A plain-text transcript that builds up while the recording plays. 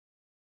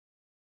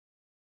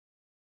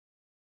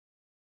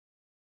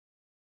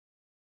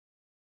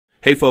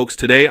Hey folks,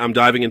 today I'm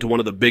diving into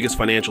one of the biggest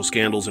financial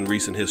scandals in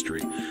recent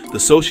history, the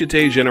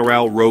Société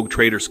Générale rogue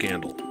trader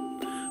scandal.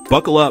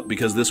 Buckle up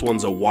because this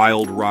one's a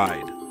wild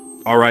ride.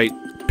 Alright,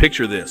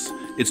 picture this.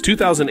 It's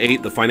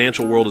 2008, the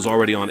financial world is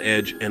already on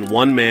edge, and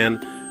one man,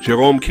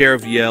 Jérôme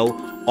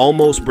Kerviel,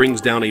 almost brings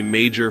down a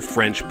major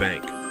French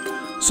bank.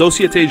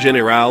 Société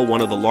Générale, one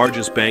of the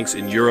largest banks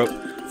in Europe,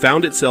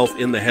 found itself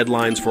in the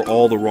headlines for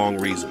all the wrong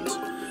reasons.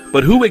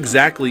 But who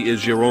exactly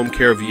is Jérôme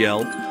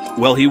Kerviel?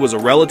 Well, he was a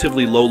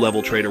relatively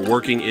low-level trader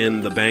working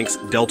in the bank's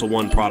Delta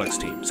One products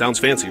team. Sounds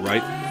fancy,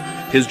 right?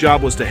 His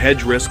job was to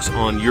hedge risks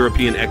on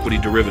European equity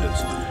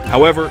derivatives.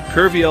 However,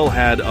 Kerviel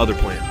had other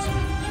plans.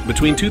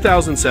 Between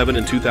 2007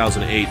 and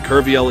 2008,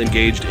 Kerviel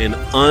engaged in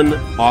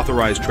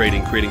unauthorized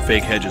trading, creating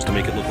fake hedges to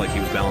make it look like he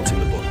was balancing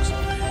the books.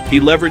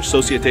 He leveraged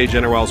Société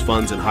Générale's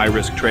funds in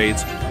high-risk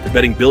trades,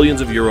 betting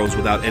billions of euros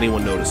without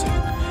anyone noticing.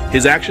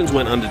 His actions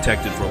went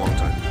undetected for a long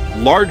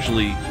time,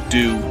 largely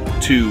due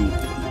to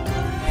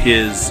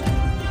his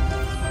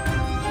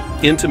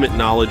intimate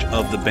knowledge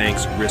of the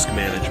bank's risk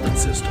management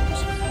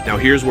systems. Now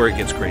here's where it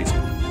gets crazy.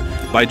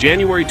 By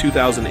January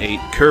 2008,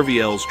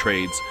 Kerviel's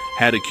trades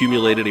had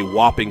accumulated a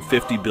whopping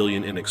 $50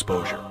 billion in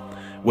exposure.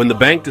 When the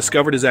bank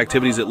discovered his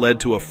activities, it led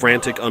to a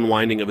frantic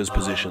unwinding of his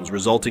positions,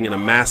 resulting in a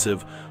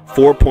massive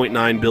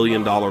 $4.9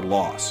 billion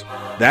loss.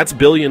 That's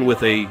billion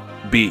with a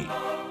B.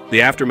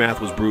 The aftermath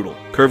was brutal.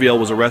 Kerviel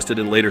was arrested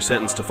and later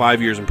sentenced to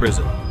 5 years in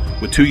prison,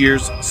 with 2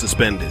 years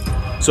suspended.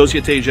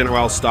 Société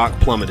Générale's stock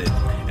plummeted,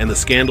 and the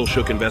scandal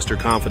shook investor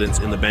confidence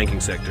in the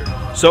banking sector.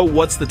 So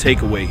what's the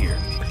takeaway here?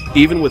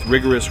 Even with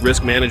rigorous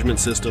risk management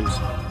systems,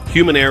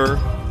 human error,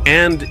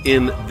 and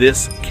in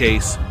this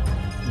case,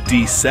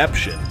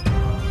 deception,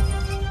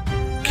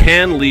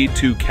 can lead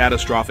to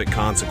catastrophic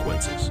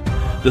consequences.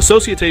 The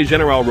Société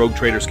Générale rogue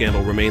trader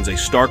scandal remains a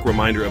stark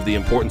reminder of the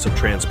importance of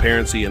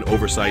transparency and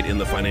oversight in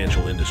the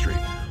financial industry.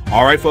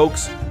 All right,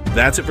 folks,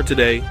 that's it for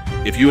today.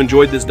 If you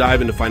enjoyed this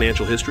dive into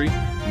financial history,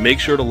 make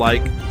sure to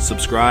like,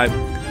 subscribe,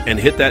 and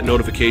hit that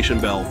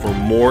notification bell for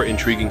more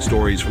intriguing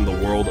stories from the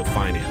world of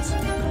finance.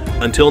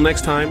 Until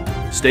next time,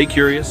 stay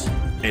curious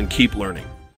and keep learning.